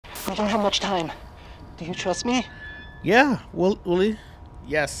We don't have much time. Do you trust me? Yeah, Willie.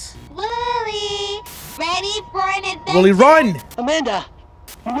 Yes. Willie, ready for an adventure? Willie, run! Amanda!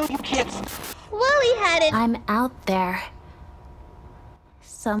 You know you can't... Willie had it. I'm out there.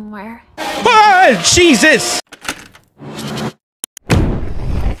 Somewhere. Ah, Jesus!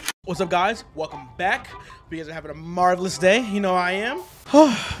 What's up, guys? Welcome back. You guys are having a marvelous day. You know I am.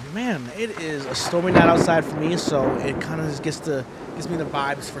 Oh, man, it is a stormy night outside for me, so it kind of just gives me the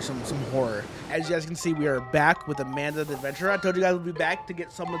vibes for some horror. As you guys can see, we are back with Amanda the Adventurer. I told you guys we'd be back to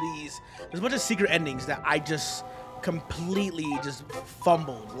get some of these. There's a bunch of secret endings that I just completely just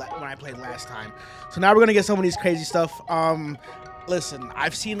fumbled when I played last time. So now we're gonna get some of these crazy stuff. Listen,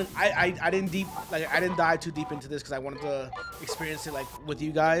 I've seen. I didn't dive too deep into this because I wanted to experience it like with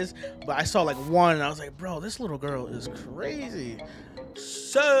you guys. But I saw like one, and I was like, bro, this little girl is crazy.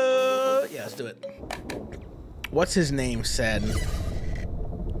 So yeah, let's do it. What's his name said?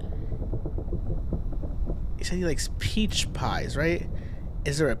 He said he likes peach pies, right?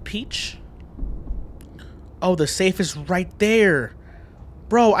 Is there a peach? Oh, the safe is right there.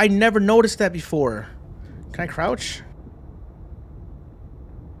 Bro, I never noticed that before. Can I crouch?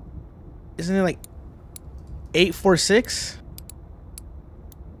 Isn't it like 846?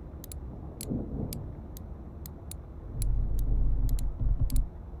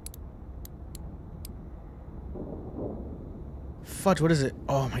 Fudge, what is it?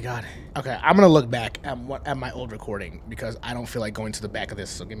 Oh my god. Okay, I'm gonna look back at my old recording because I don't feel like going to the back of this.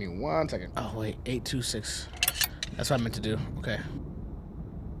 So give me 1 second. Oh wait, 826. That's what I meant to do. Okay.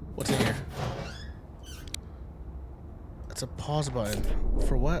 What's in here? That's a pause button.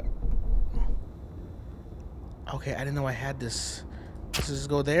 For what? Okay, I didn't know I had this. Let's just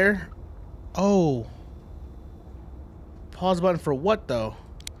go there. Oh. Pause button for what though?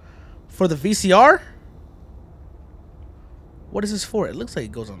 For the VCR? What is this for? It looks like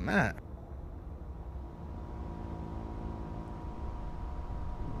it goes on that.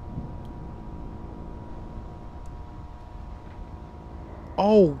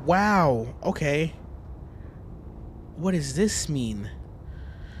 Oh, wow. Okay. What does this mean?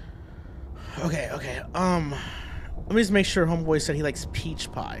 Okay. Let me just make sure homeboy said he likes peach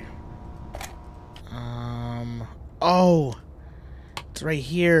pie. Oh. It's right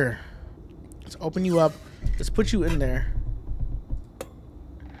here. Let's open you up. Let's put you in there.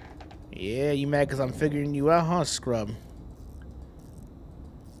 Yeah, you mad because I'm figuring you out, huh, scrub?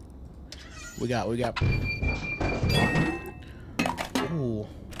 We got. Ooh.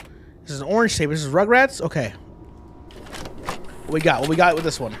 This is an orange tape. This is Rugrats? Okay. What we got with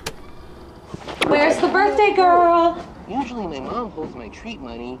this one? Where's the birthday girl? Usually my mom holds my treat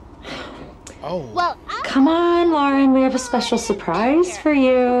money. Oh. Well, Come on, Lauren. We have a special surprise for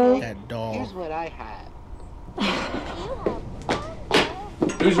you. That doll. Here's what I have.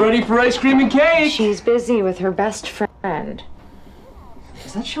 Who's ready for ice cream and cake? She's busy with her best friend.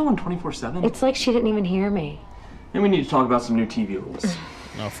 Is that show on 24/7? It's like she didn't even hear me. Then we need to talk about some new TV rules.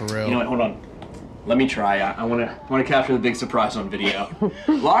 No, for real. You know what? Hold on. Let me try. I want to capture the big surprise on video.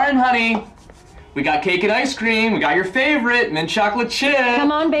 Lauren, honey, we got cake and ice cream. We got your favorite, mint chocolate chip.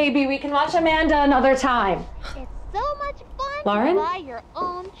 Come on, baby. We can watch Amanda another time. it's so much fun Lauren? to buy your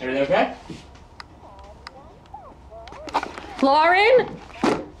own Everything okay? Lauren?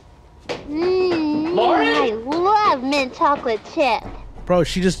 Lauren? I love mint chocolate chip. Bro,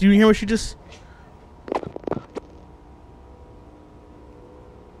 you hear what she just...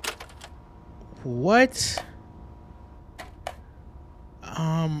 What?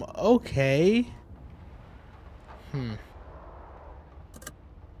 Okay.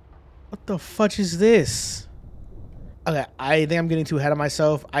 What the fudge is this? Okay, I think I'm getting too ahead of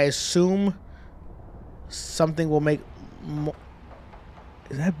myself. I assume something will make more...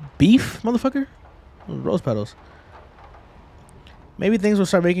 Is that beef, motherfucker? Those rose petals. Maybe things will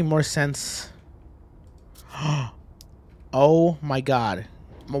start making more sense. Oh my god.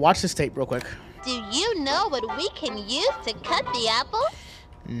 I'm gonna watch this tape real quick. Do you know what we can use to cut the apple?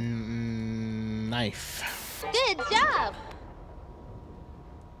 Knife. Good job.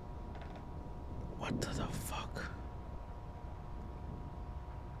 What the fuck?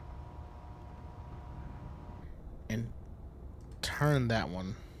 And turn that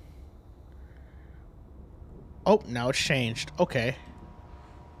one. Oh, now it's changed. Okay.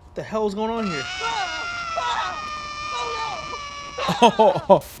 What the hell is going on here?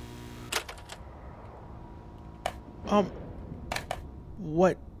 Oh.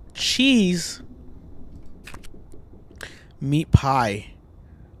 What? Cheese? Meat pie.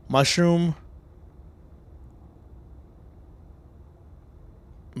 Mushroom.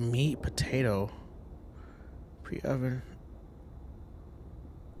 Meat potato. Pre-oven.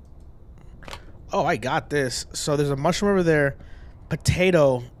 Oh, I got this. So there's a mushroom over there.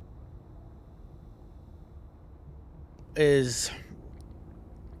 Potato is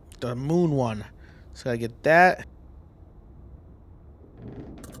the moon one. So I get that.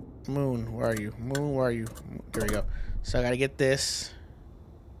 Moon, where are you? Moon, where are you? There we go. So I gotta get this.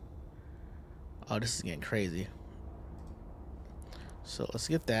 Oh, this is getting crazy. So let's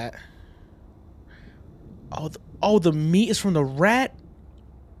get that. Oh, the meat is from the rat.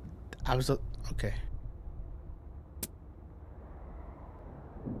 I was okay.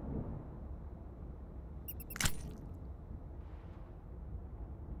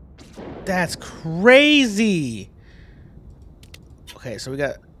 That's crazy. Okay, so we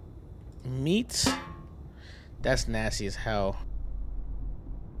got meat. That's nasty as hell.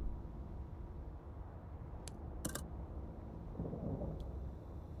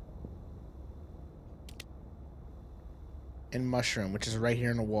 And mushroom, which is right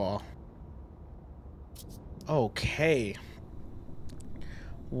here in the wall. Okay.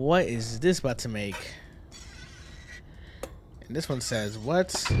 What is this about to make? And this one says,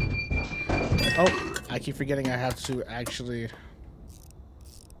 what? Oh, I keep forgetting I have to actually...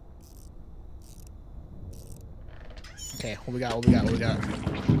 Okay, what we got, what we got, what we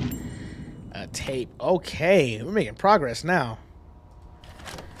got? Tape. Okay, we're making progress now.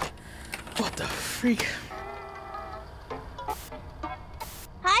 What the freak?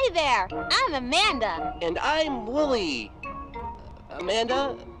 Hi there, I'm Amanda. And I'm Wooly.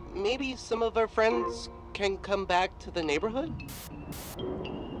 Amanda, maybe some of our friends can come back to the neighborhood?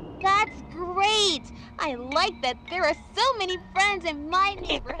 That's great. I like that there are so many friends in my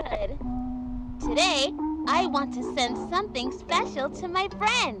neighborhood. Today, I want to send something special to my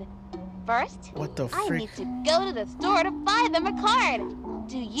friend. First, What the I freak? need to go to the store to buy them a card.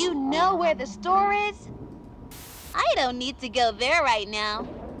 Do you know where the store is? I don't need to go there right now.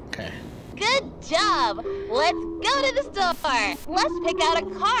 Okay. Good job! Let's go to the store! Let's pick out a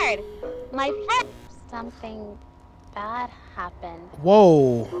card! My friend... Something bad happened.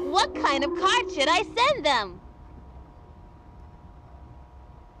 Whoa. What kind of card should I send them?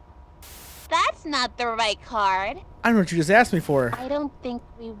 That's not the right card. I don't know what you just asked me for. I don't think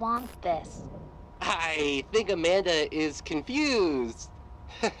we want this. I think Amanda is confused.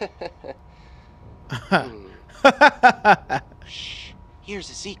 Shh, here's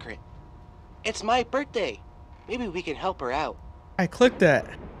a secret. It's my birthday. Maybe we can help her out. I clicked that.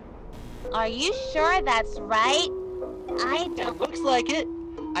 Are you sure that's right? I It don't... looks like it.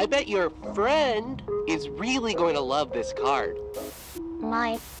 I bet your friend is really going to love this card.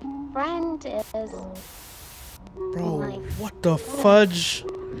 My friend is... Bro, My- what the fudge?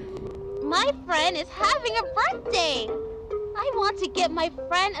 My friend is having a birthday! I want to get my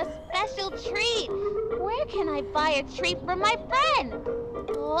friend a special treat. Where can I buy a treat for my friend?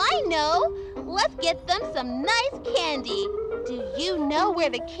 Oh, I know! Let's get them some nice candy. Do you know where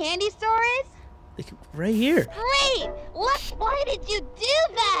the candy store is? Right here. Great! Why did you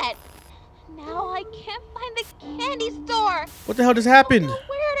do that? Now I can't find the candy store. What the hell just happened? I don't know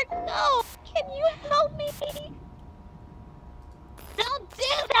where to go. Can you help me? Don't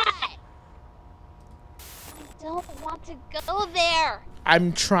do that! I don't want to go there.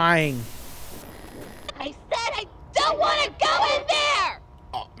 I'm trying. I said I don't want to go in there!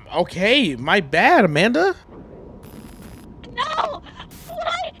 Okay, my bad, Amanda. No!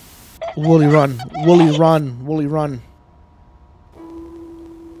 Why? Wooly run. Wooly run. Wooly run.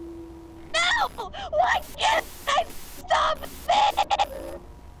 No! Why can't I stop it?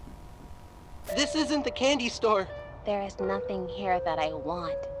 This isn't the candy store. There is nothing here that I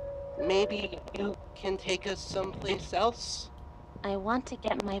want. Maybe you can take us someplace else? I want to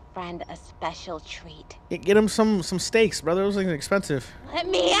get my friend a special treat. Get him some steaks, brother. Those things are expensive. Let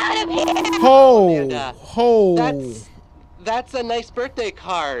me out of here! Ho! Amanda, Ho! That's a nice birthday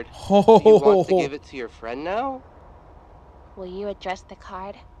card. Ho! Do you want to give it to your friend now? Will you address the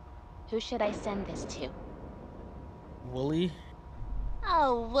card? Who should I send this to? Wooly?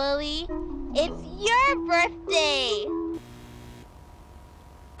 Oh, Wooly, it's your birthday!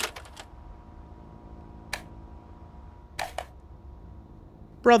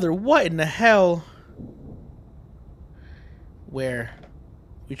 Brother, what in the hell? Where?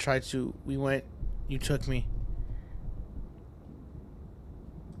 We went, you took me.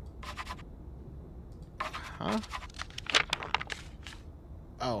 Huh?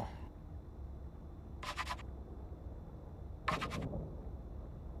 Oh.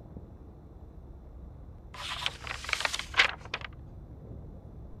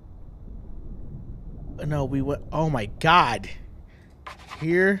 No, we went, oh my God.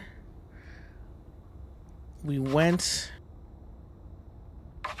 Here we went.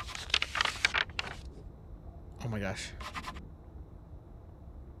 my gosh.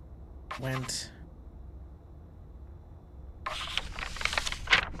 Went.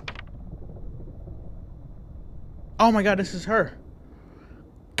 Oh my god, this is her.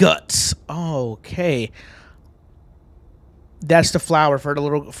 Guts. Okay. That's the flower for the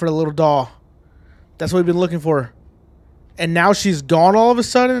little doll. That's what we've been looking for. And now she's gone all of a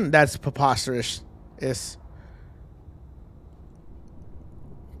sudden? That's preposterous.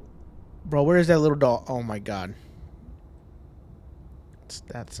 Bro, where is that little doll? Oh my god.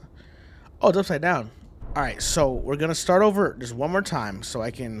 Oh, it's upside down. Alright, so we're gonna start over just one more time so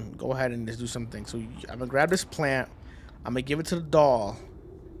I can go ahead and just do something. So I'm gonna grab this plant. I'm gonna give it to the doll.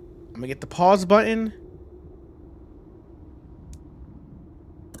 I'm gonna get the pause button.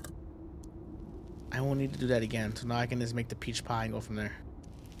 I won't need to do that again. So now I can just make the peach pie and go from there.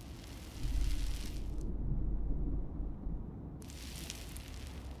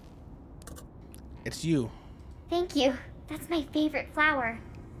 It's you. Thank you. That's my favorite flower.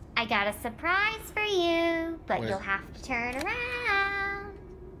 I got a surprise for you, but you'll have to turn around.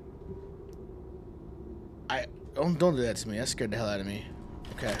 Don't do that to me. That scared the hell out of me.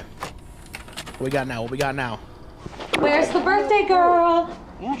 Okay. What we got now? What we got now? Where's the birthday girl?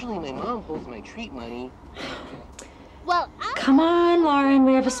 Usually my mom holds my treat money. Well, Come on, Lauren.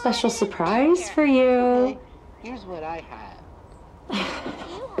 We have a special surprise for you. Okay, here's what I have.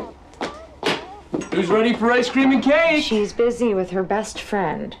 Who's ready for ice cream and cake? She's busy with her best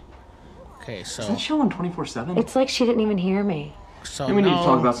friend. Okay, Is that so show on 24/7? It's like she didn't even hear me. And we need to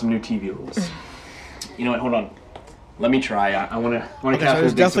talk about some new TV rules. You know what? Hold on. Let me try. I want to Okay, so capture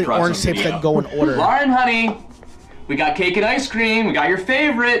there's the big definitely surprise orange on tapes video. that go in order. Lauren, honey, we got cake and ice cream. We got your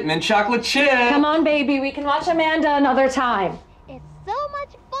favorite, mint chocolate chip. Come on, baby. We can watch Amanda another time. it's so much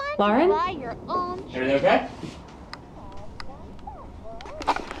fun Lauren? to buy your own treat. Everything okay?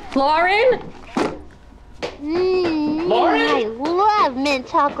 Lauren? Lauren? I love mint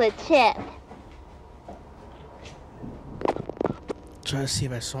chocolate chip. Trying to see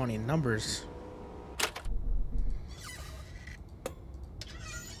if I saw any numbers.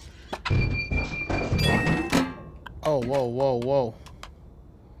 Oh, whoa, whoa, whoa.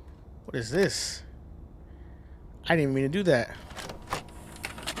 What is this? I didn't mean to do that.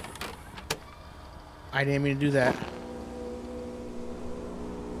 I didn't mean to do that.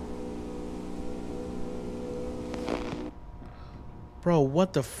 Bro,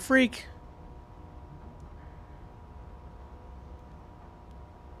 what the freak?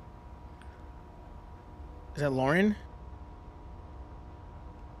 Is that Lauren?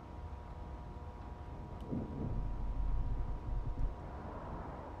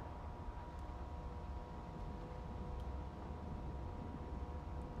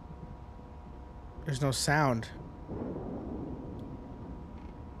 There's no sound.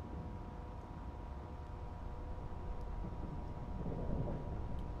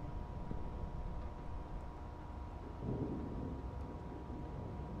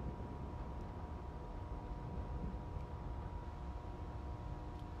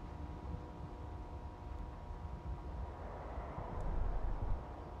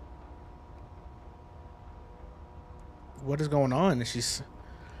 What is going on? She's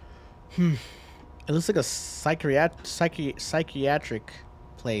it looks like a psychiatric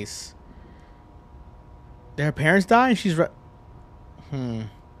place. Did her parents die and she's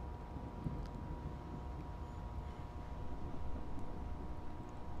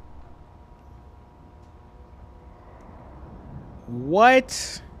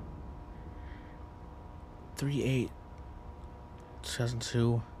What?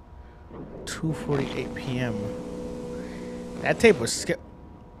 3/8/2002, 2:48 p.m. That tape was skip.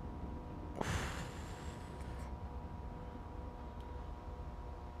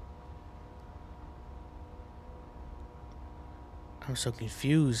 I'm so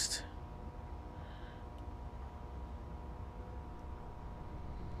confused.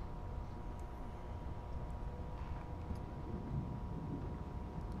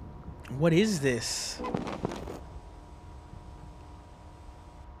 What is this?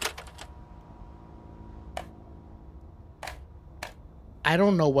 I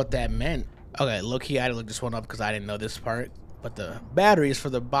don't know what that meant. Okay, low-key, I had to look this one up because I didn't know this part. But the batteries for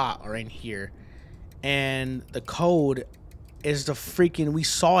the bot are in here. And the code is the freaking... We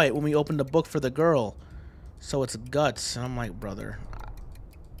saw it when we opened the book for the girl. So it's guts. And I'm like, brother,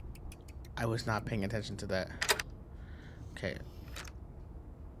 I was not paying attention to that. Okay.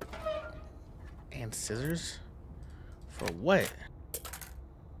 And scissors? For what?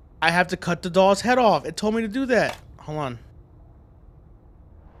 I have to cut the doll's head off. It told me to do that. Hold on.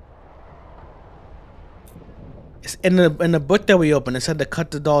 It's in the book that we opened, it said to cut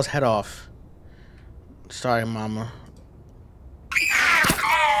the doll's head off. Sorry, Mama.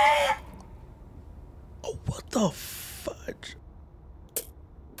 Oh, what the fudge?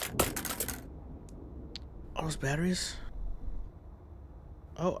 All those batteries?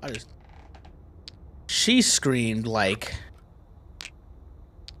 Oh, She screamed like...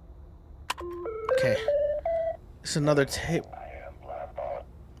 Okay. It's another tape.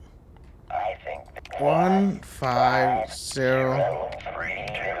 150.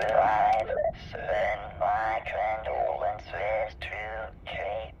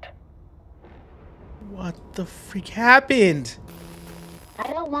 What the freak happened?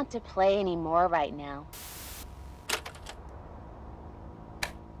 I don't want to play anymore right now.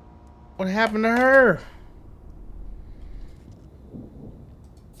 What happened to her?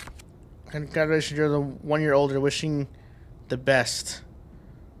 Congratulations, you're the 1 year older. Wishing the best.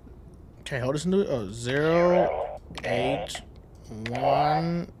 Okay, hold this into it. Oh, 0, 8,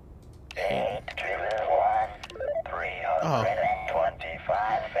 1, 8. Oh.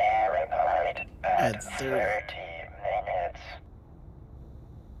 At 30 minutes.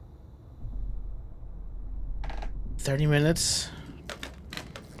 30 minutes.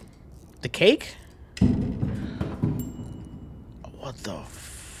 The cake? What the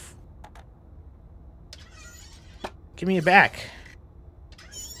f... Give me it back.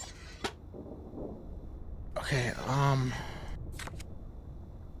 Okay,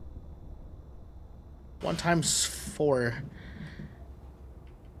 1 times 4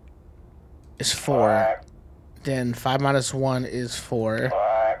 is 4. Then 5 minus 1 is 4.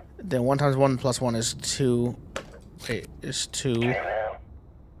 Then 1 times 1 plus 1 is 2. Wait, is 2.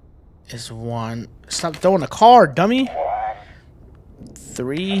 Is 1. Stop throwing the card, dummy.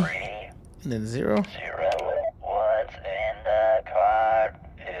 3. And then 0. What's in the card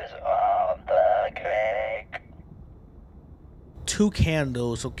is on the cake. 2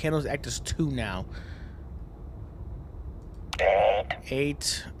 candles. So candles act as 2 now.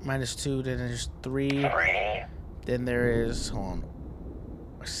 8 minus 2. Then there's 3. Then there is, hold on,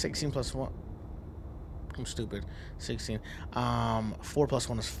 16 plus 1. I'm stupid. 16. 4 plus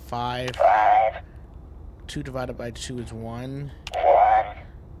 1 is 5. 2 divided by 2 is 1.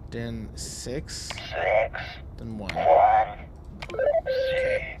 Then 6. Then 1.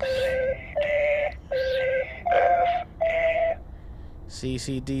 C,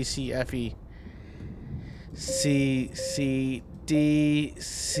 C, D, C, F, E. C, C, D,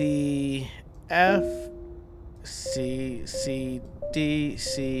 C, F. C, C, D,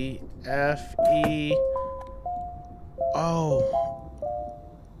 C, F, E. Oh.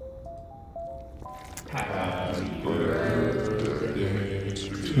 Happy birthday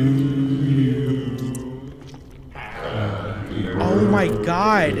to you. Oh my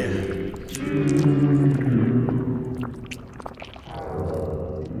God.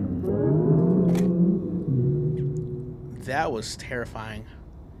 That was terrifying.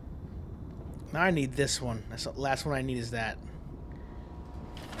 Now I need this one. That's the last one I need is that.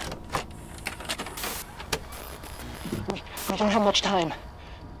 We don't have much time.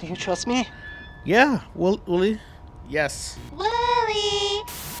 Do you trust me? Yeah, Willie. Yes. Willie,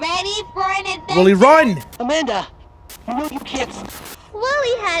 ready for an adventure? Willie, run! Amanda, you know you can't...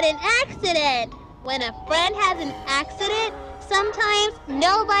 Willie had an accident. When a friend has an accident, sometimes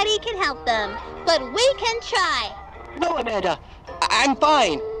nobody can help them. But we can try. No, Amanda. I'm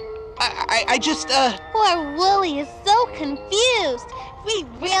fine. I just, Poor Willie is so confused. We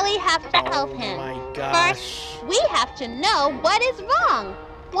really have to help him. Oh my gosh. First, we have to know what is wrong.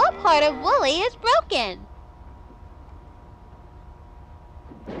 What part of Willie is broken?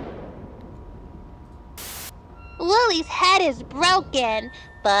 Willie's head is broken,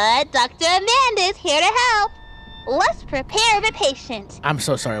 but Dr. Amanda is here to help. Let's prepare the patient. I'm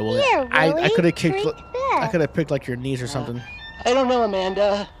so sorry, Willie. Here, Willie, I could have kicked. drink I this. could have picked like your knees or something. I don't know,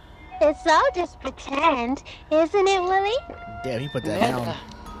 Amanda. It's all just pretend, isn't it, Willie? Damn, he put that Amanda. down.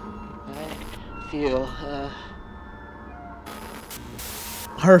 I feel,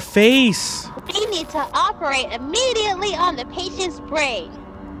 Her face. We need to operate immediately on the patient's brain.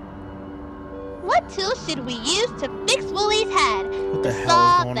 What tool should we use to fix Willie's head? What the The hell is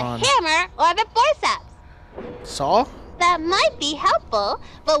saw, going the on? hammer, or the forceps? Saw? That might be helpful,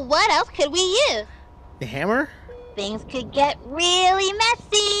 but what else could we use? The hammer? Things could get really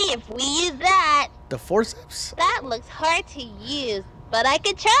messy if we use that. The forceps? That looks hard to use, but I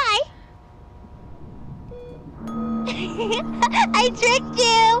could try. I tricked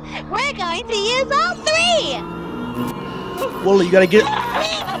you! We're going to use all 3! Willie, you gotta get.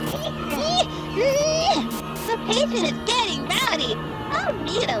 The patient is getting rowdy. I'll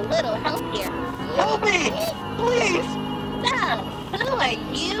need a little help here. help me! Please! So, who are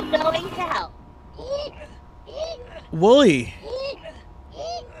you going to help? Wooly.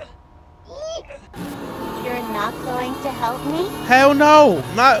 You're not going to help me? Hell no.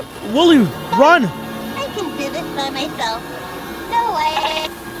 Not Wooly. Run. I can do this by myself. No way.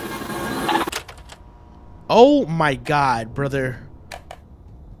 Oh my god, brother.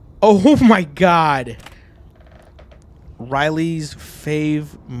 Oh my god. Riley's fave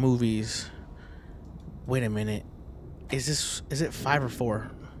movies. Wait a minute. Is it 5 or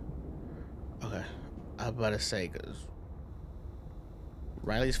 4? Okay. I'm about to say, because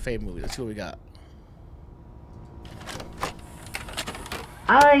Riley's fave movies. Let's see what we got.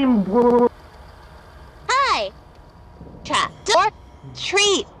 Hi. Trap door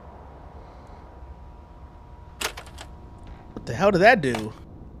treat. What the hell did that do?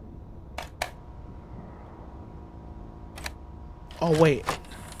 Oh, wait.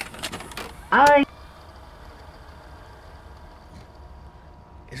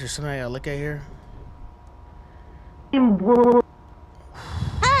 Is there something I gotta look at here?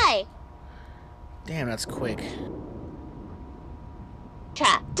 Hi. Damn, that's quick.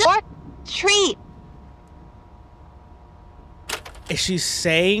 Trap door treat. Is she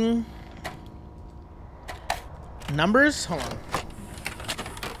saying numbers? Hold on.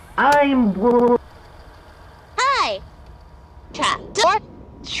 Hi. Trap door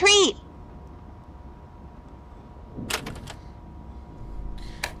treat.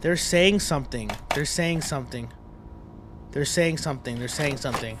 They're saying something. They're saying something. They're saying something. They're saying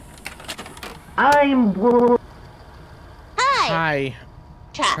something. Hi. Hi.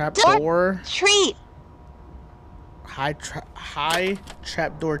 Trap Trapdoor. door treat. High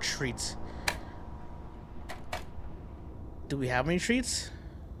trapdoor treats. Do we have any treats?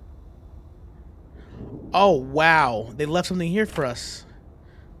 Oh, wow. They left something here for us.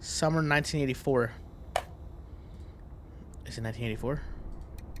 Summer 1984. Is it 1984?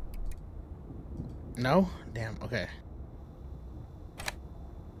 No? Damn, okay.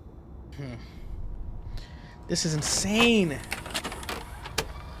 This is insane.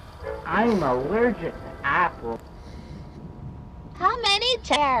 I'm allergic to apples. How many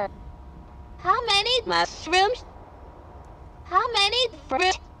chairs? How many mushrooms? How many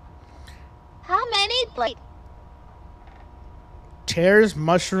fruit? How many like? Chairs,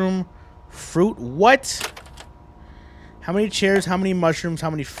 mushroom, fruit. What? How many chairs? How many mushrooms? How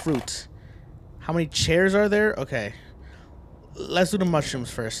many fruits? How many chairs are there? Okay. Let's do the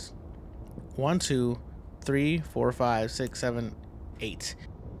mushrooms first. 1, 2, 3, 4, 5, 6, 7, 8.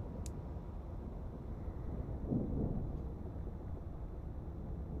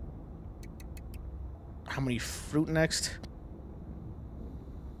 How many fruit next?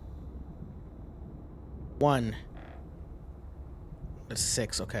 1. That's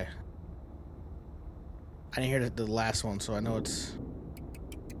 6, okay. I didn't hear the last one, so I know it's...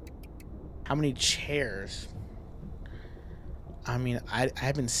 How many chairs? I mean, I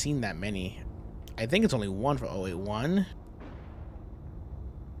haven't seen that many. I think it's only 1 for... Oh, wait, 1?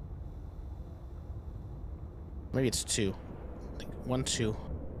 Maybe it's 2. I think 1, 2.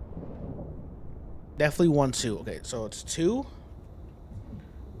 Definitely 1, 2. Okay, so it's 2.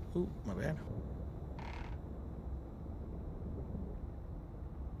 Ooh, my bad.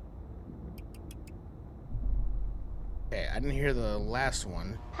 Okay, I didn't hear the last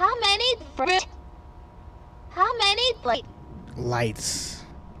one. How many fruit? How many like? Lights.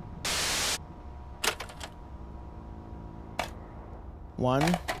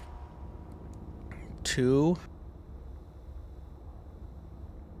 1, 2.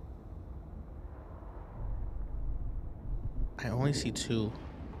 I only see 2.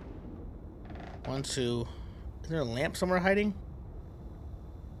 1, 2. Is there a lamp somewhere hiding?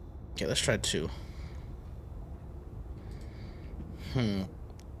 Okay, let's try 2.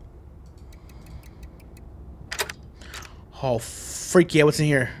 Oh, freak yeah, what's in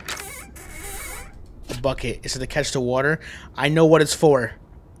here? A bucket. Is it to catch the water? I know what it's for.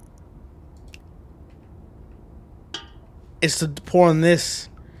 It's to pour on this.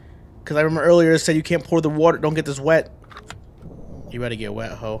 Because I remember earlier it said you can't pour the water. Don't get this wet. You better get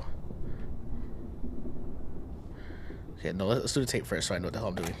wet, ho. Okay, no, let's do the tape first so I know what the hell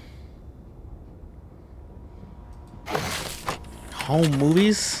I'm doing. Home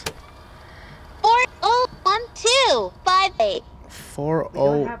movies? 401258. 40. We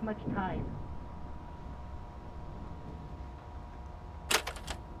don't have much time.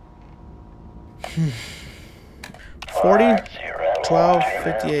 $40,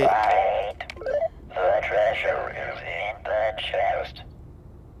 $12.58. The treasure is in the chest,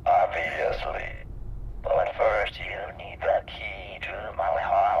 obviously. But first you need the key to my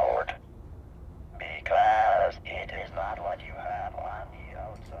heart. Because it is not what you have on the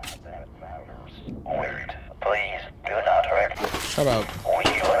outside that matters. Wait, please Shut up. We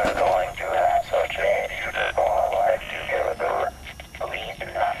were going to have such a beautiful life together. Please do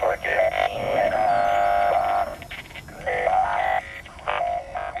not forget me and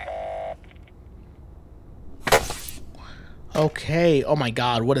Okay. Oh my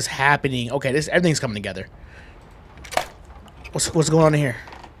God, what is happening? Okay, everything's coming together. What's going on here?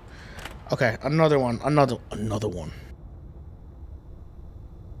 Okay, another one. Another one.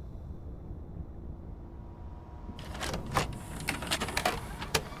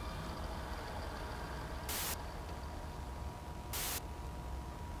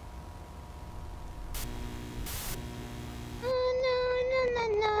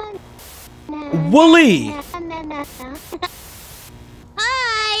 Wooly!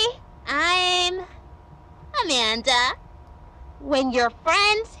 Hi, I'm Amanda. When you're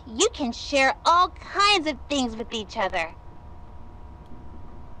friends, you can share all kinds of things with each other.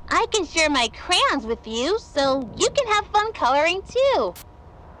 I can share my crayons with you, so you can have fun coloring too.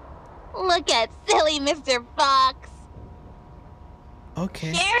 Look at silly Mr. Fox.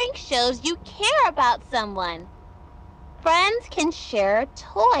 Okay. Sharing shows you care about someone. Friends can share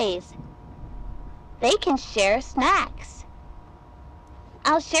toys. They can share snacks.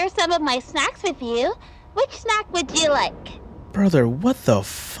 I'll share some of my snacks with you. Which snack would you like? Brother, what the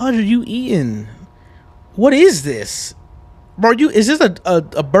fudge are you eating? What is this? Bro, is this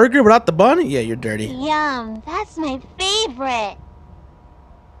a burger without the bun? Yeah, you're dirty. Yum, that's my favorite.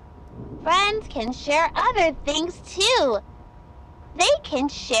 Friends can share other things too. They can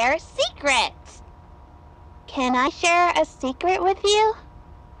share secrets. Can I share a secret with you?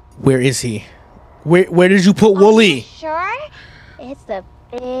 Where is he? Where did you put Wooly? Sure? It's a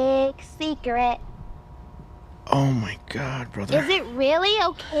big secret. Oh my God, brother. Is it really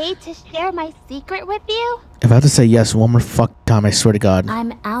okay to share my secret with you? If I have to say yes one more fuck time, I swear to God.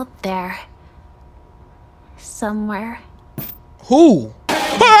 I'm out there. Somewhere. Who?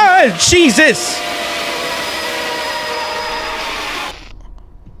 Ah, Jesus!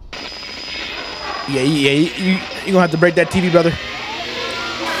 Yeah, you gonna have to break that TV, brother.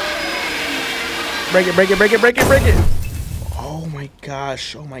 Break it. Oh my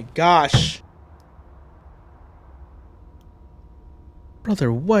gosh.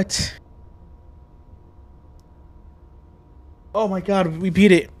 Brother, what? Oh my God, we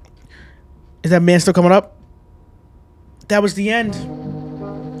beat it. Is that man still coming up? That was the end.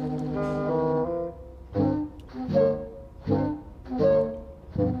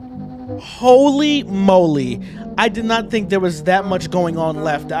 Holy moly. I did not think there was that much going on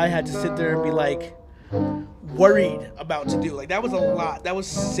left. I had to sit there and be like worried about to do. Like, that was a lot. That was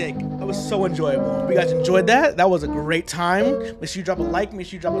sick. That was so enjoyable. If you guys enjoyed that, that was a great time. Make sure you drop a like. Make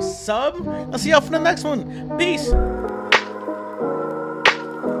sure you drop a sub. I'll see y'all for the next one. Peace.